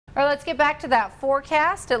All right, let's get back to that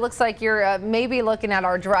forecast. It looks like you're maybe looking at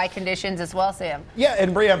our dry conditions as well, Sam. Yeah,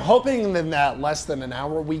 and Bree, I'm hoping in that less than an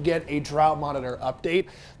hour we get a drought monitor update.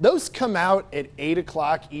 Those come out at 8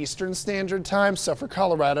 o'clock Eastern Standard Time. So for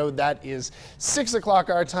Colorado, that is 6 o'clock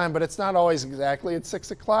our time, but it's not always exactly at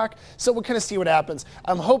 6 o'clock. So we'll kind of see what happens.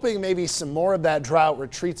 I'm hoping maybe some more of that drought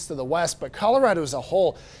retreats to the west, but Colorado as a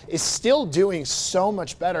whole is still doing so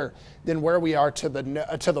much better than where we are to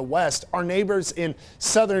the west. Our neighbors in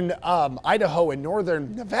southern Idaho and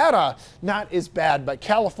northern Nevada, not as bad, but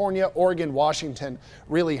California, Oregon, Washington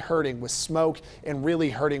really hurting with smoke and really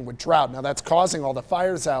hurting with drought. Now that's causing all the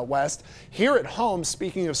fires out west. Here at home,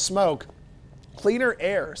 speaking of smoke, cleaner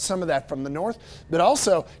air, some of that from the north, but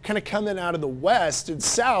also kind of coming out of the west and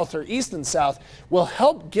south, or east and south, will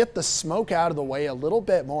help get the smoke out of the way a little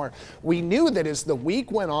bit more. We knew that as the week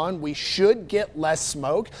went on, we should get less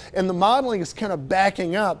smoke, and the modeling is kind of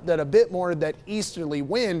backing up that a bit more of that easterly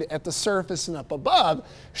wind at the surface and up above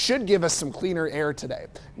should give us some cleaner air today.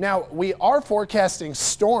 Now, we are forecasting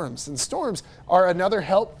storms, and storms are another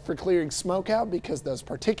help for clearing smoke out because those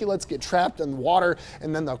particulates get trapped in water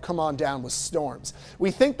and then they'll come on down with storms.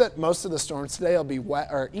 We think that most of the storms today will be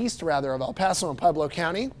east of El Paso and Pueblo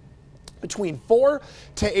County between 4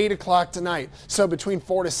 to 8 o'clock tonight. So between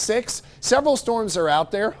 4 to 6, several storms are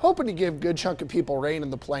out there, hoping to give a good chunk of people rain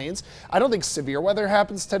in the plains. I don't think severe weather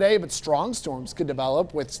happens today, but strong storms could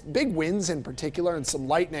develop with big winds in particular and some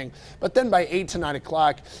lightning. But then by 8 to 9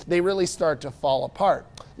 o'clock, they really start to fall apart.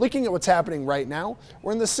 Looking at what's happening right now,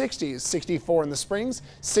 we're in the 60s, 64 in the Springs,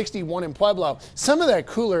 61 in Pueblo. Some of that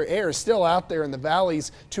cooler air is still out there in the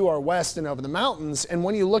valleys to our west and over the mountains. And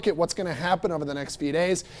when you look at what's going to happen over the next few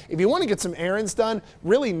days, if you want to get some errands done,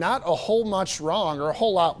 really not a whole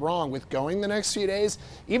lot wrong with going the next few days.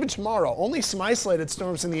 Even tomorrow, only some isolated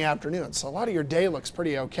storms in the afternoon. So a lot of your day looks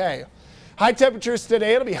pretty okay. High temperatures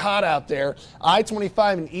today, it'll be hot out there.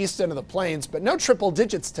 I-25 and east end of the plains, but no triple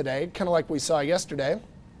digits today, kind of like we saw yesterday.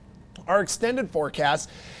 Our extended forecast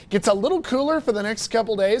gets a little cooler for the next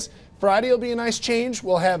couple days. Friday will be a nice change.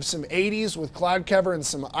 We'll have some 80s with cloud cover and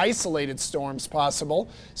some isolated storms possible.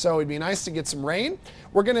 So it'd be nice to get some rain.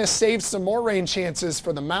 We're going to save some more rain chances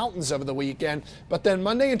for the mountains over the weekend. But then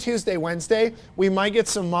Monday and Tuesday, Wednesday, we might get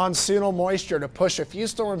some monsoonal moisture to push a few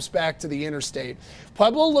storms back to the interstate.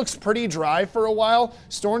 Pueblo looks pretty dry for a while.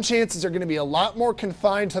 Storm chances are going to be a lot more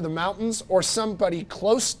confined to the mountains or somebody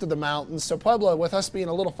close to the mountains. So Pueblo, with us being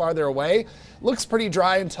a little farther away, looks pretty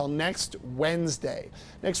dry until next Wednesday.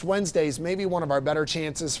 Next Wednesday is maybe one of our better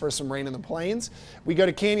chances for some rain in the plains. We go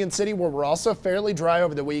to Canyon City where we're also fairly dry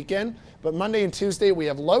over the weekend, but Monday and Tuesday we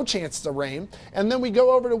have low chances of rain. And then we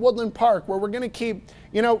go over to Woodland Park where we're going to keep,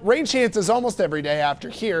 rain chances almost every day after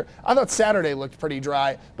here. I thought Saturday looked pretty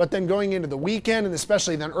dry, but then going into the weekend and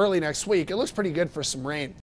especially then early next week, it looks pretty good for some rain.